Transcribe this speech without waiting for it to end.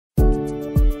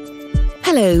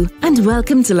Hello and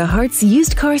welcome to Laharts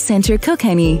Used Car Centre,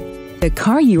 Kilkenny. The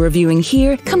car you are viewing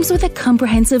here comes with a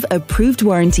comprehensive approved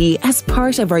warranty as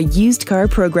part of our used car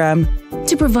programme.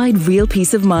 To provide real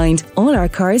peace of mind, all our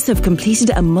cars have completed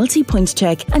a multi-point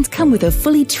check and come with a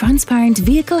fully transparent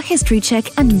vehicle history check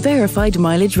and verified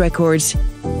mileage record.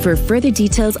 For further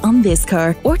details on this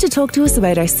car or to talk to us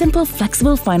about our simple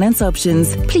flexible finance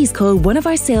options, please call one of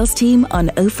our sales team on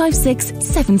 056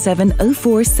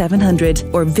 7704 700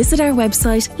 or visit our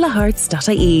website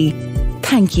laharts.ie.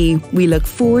 Thank you. We look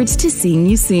forward to seeing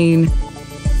you soon.